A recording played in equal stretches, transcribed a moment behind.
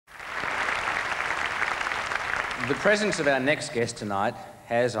The presence of our next guest tonight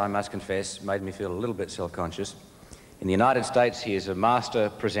has, I must confess, made me feel a little bit self-conscious. In the United States, he is a master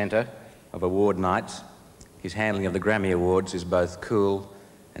presenter of award nights. His handling of the Grammy Awards is both cool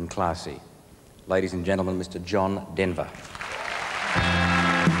and classy. Ladies and gentlemen, Mr. John Denver.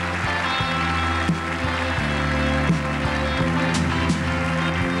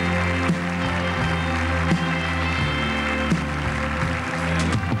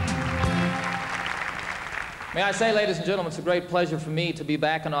 May I say, ladies and gentlemen, it's a great pleasure for me to be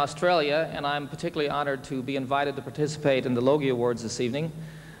back in Australia, and I'm particularly honored to be invited to participate in the Logie Awards this evening.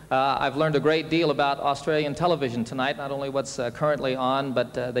 I've learned a great deal about Australian television tonight, not only what's currently on,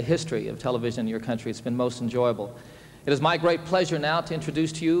 but the history of television in your country. It's been most enjoyable. It is my great pleasure now to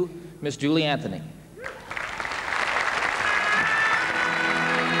introduce to you Miss Julie Anthony.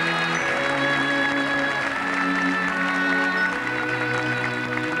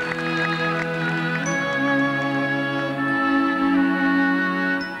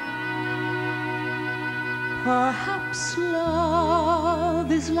 Perhaps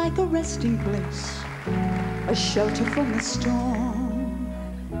love is like a resting place, a shelter from the storm.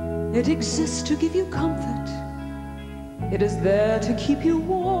 It exists to give you comfort. It is there to keep you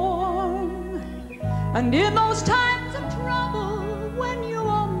warm. And in those times of trouble, when you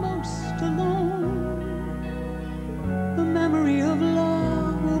are most alone, the memory of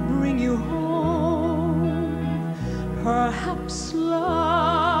love will bring you home. Perhaps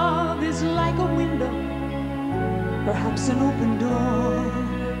love is like a window, perhaps an open door.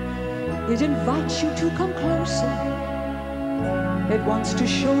 It invites you to come closer. It wants to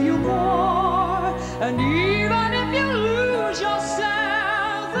show you more. And even if you lose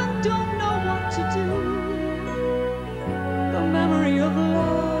yourself and don't know what to do, the memory of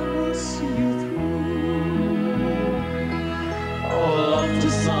love will see you through. Oh, love to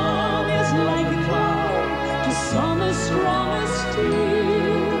some is like a cloud, to some is strong as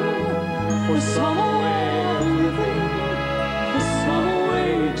steel, for some a way of living, for some a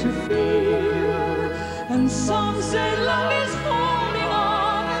way to feel. And some say love is holding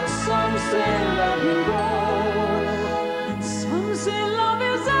on, and some say letting go, and some say love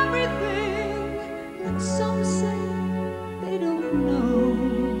is everything, and some say they don't know.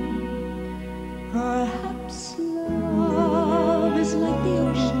 Perhaps love is like the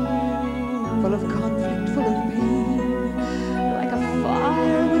ocean, full of conflict, full of pain, like a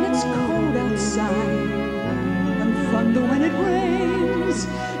fire when it's cold outside, and thunder when it rains.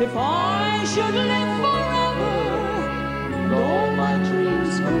 If I should live forever and all my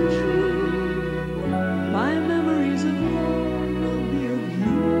dreams come true, my memories of love will be of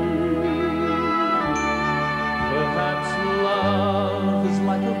you. Perhaps love is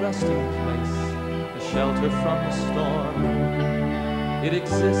like a resting place, a shelter from the storm. It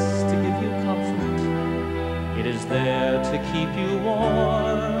exists to give you comfort. It is there to keep you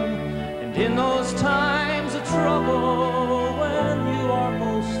warm. And in those times of trouble, when you are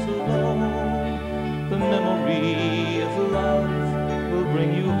most alone, the memory of love will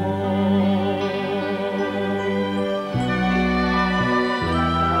bring you home.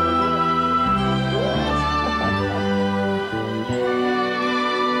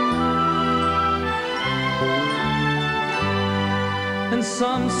 And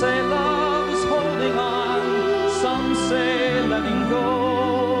some say love is holding on, some say letting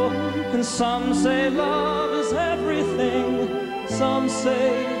go, and some say love is everything, some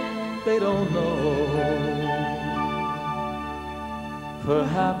say they don't know.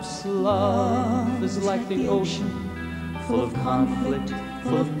 Perhaps love is like the ocean, full of conflict,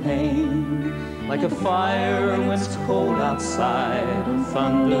 full of pain, like a fire when it's cold outside and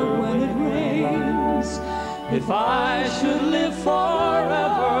thunder when it rains. If I should live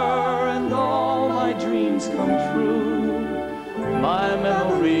forever and all my dreams come true, my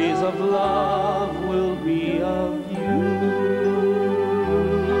memories of love will be of